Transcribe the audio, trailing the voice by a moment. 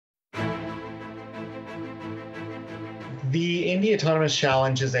The Indy Autonomous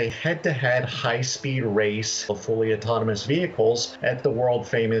Challenge is a head-to-head high-speed race of fully autonomous vehicles at the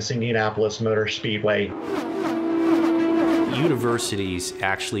world-famous Indianapolis Motor Speedway. Universities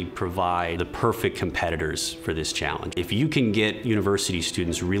actually provide the perfect competitors for this challenge. If you can get university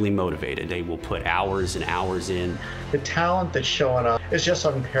students really motivated, they will put hours and hours in. The talent that's showing up is just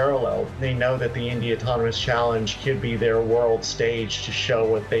unparalleled. They know that the Indy Autonomous Challenge could be their world stage to show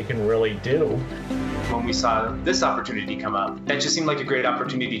what they can really do. When we saw this opportunity come up, that just seemed like a great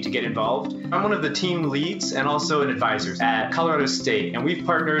opportunity to get involved. I'm one of the team leads and also an advisor at Colorado State, and we've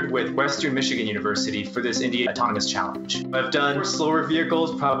partnered with Western Michigan University for this Indy Autonomous Challenge. I've done slower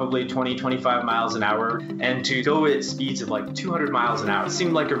vehicles, probably 20, 25 miles an hour, and to go at speeds of like 200 miles an hour. It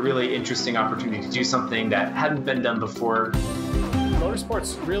seemed like a really interesting opportunity to do something that hadn't been done before.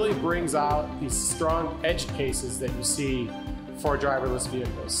 Motorsports really brings out these strong edge cases that you see for driverless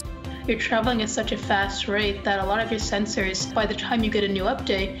vehicles. You're traveling at such a fast rate that a lot of your sensors, by the time you get a new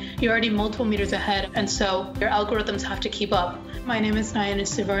update, you're already multiple meters ahead, and so your algorithms have to keep up. My name is Nayana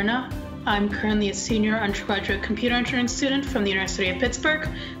Suvarna. I'm currently a senior undergraduate computer engineering student from the University of Pittsburgh,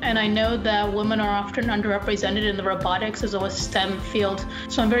 and I know that women are often underrepresented in the robotics as well as STEM field,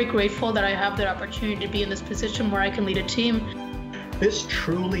 so I'm very grateful that I have that opportunity to be in this position where I can lead a team. This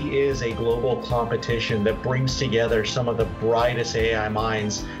truly is a global competition that brings together some of the brightest AI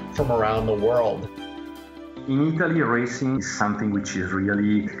minds from around the world. In Italy, racing is something which is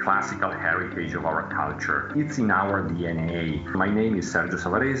really the classical heritage of our culture. It's in our DNA. My name is Sergio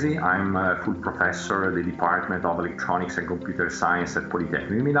Savaresi. I'm a full professor at the Department of Electronics and Computer Science at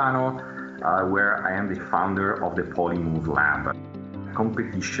Polytechnic Milano, where I am the founder of the Polymove Lab.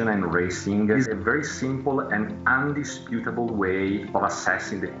 Competition and racing is a very simple and undisputable way of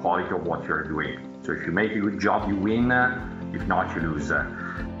assessing the quality of what you're doing. So if you make a good job, you win. If not, you lose.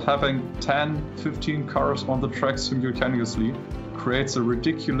 Having 10, 15 cars on the track simultaneously creates a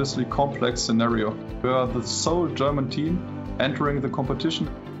ridiculously complex scenario. We are the sole German team entering the competition.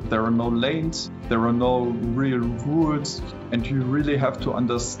 There are no lanes, there are no real rules, and you really have to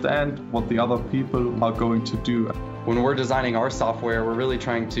understand what the other people are going to do. When we're designing our software, we're really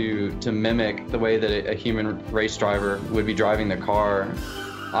trying to mimic the way that a human race driver would be driving the car.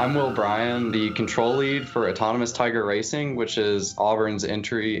 I'm Will Bryan, the control lead for Autonomous Tiger Racing, which is Auburn's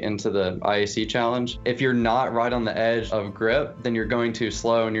entry into the IAC challenge. If you're not right on the edge of grip, then you're going too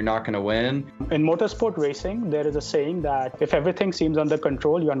slow and you're not going to win. In motorsport racing, there is a saying that if everything seems under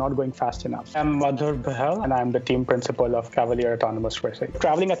control, you are not going fast enough. I'm Madhur Bahal, and I'm the team principal of Cavalier Autonomous Racing.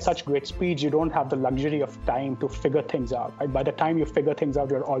 Traveling at such great speeds, you don't have the luxury of time to figure things out. Right? By the time you figure things out,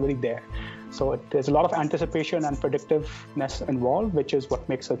 you're already there. So there's a lot of anticipation and predictiveness involved, which is what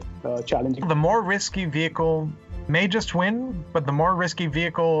makes it challenging. The more risky vehicle may just win, but the more risky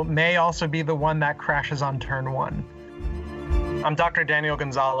vehicle may also be the one that crashes on turn one. I'm Dr. Daniel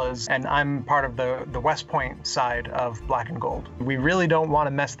Gonzalez, and I'm part of the West Point side of Black and Gold. We really don't want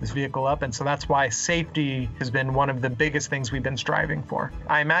to mess this vehicle up, and so that's why safety has been one of the biggest things we've been striving for.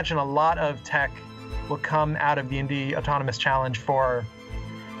 I imagine a lot of tech will come out of the Indy Autonomous Challenge for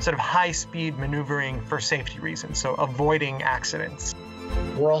sort of high-speed maneuvering for safety reasons, so avoiding accidents.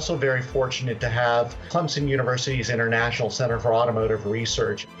 We're also very fortunate to have Clemson University's International Center for Automotive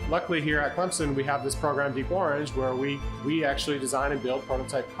Research. Luckily here at Clemson, we have this program, Deep Orange, where we actually design and build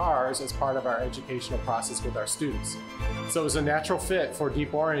prototype cars as part of our educational process with our students. So it was a natural fit for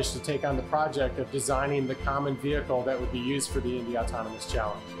Deep Orange to take on the project of designing the common vehicle that would be used for the Indy Autonomous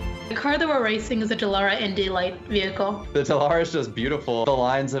Challenge. The car that we're racing is a Dallara Indy Light vehicle. The Dallara is just beautiful. The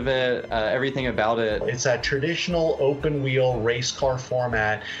lines of it, everything about it. It's that traditional open-wheel race car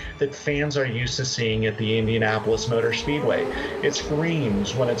format that fans are used to seeing at the Indianapolis Motor Speedway. It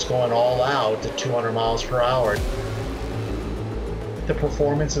screams when it's going all out at 200 miles per hour. The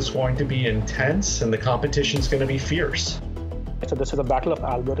performance is going to be intense and the competition is going to be fierce. So this is a battle of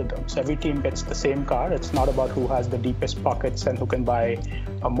algorithms. Every team gets the same car. It's not about who has the deepest pockets and who can buy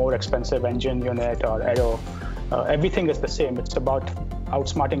a more expensive engine unit or aero. Everything is the same. It's about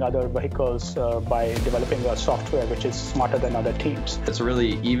outsmarting other vehicles by developing a software which is smarter than other teams. It's a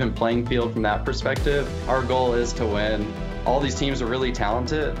really even playing field from that perspective. Our goal is to win. All these teams are really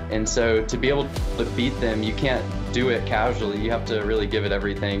talented, and so to be able to beat them, you can't do it casually. You have to really give it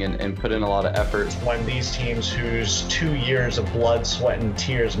everything and put in a lot of effort. When these teams whose 2 years of blood, sweat, and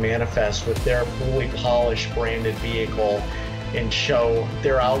tears manifest with their fully polished branded vehicle and show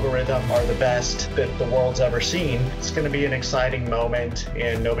their algorithm are the best that the world's ever seen, it's going to be an exciting moment,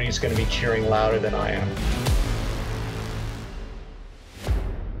 and nobody's going to be cheering louder than I am.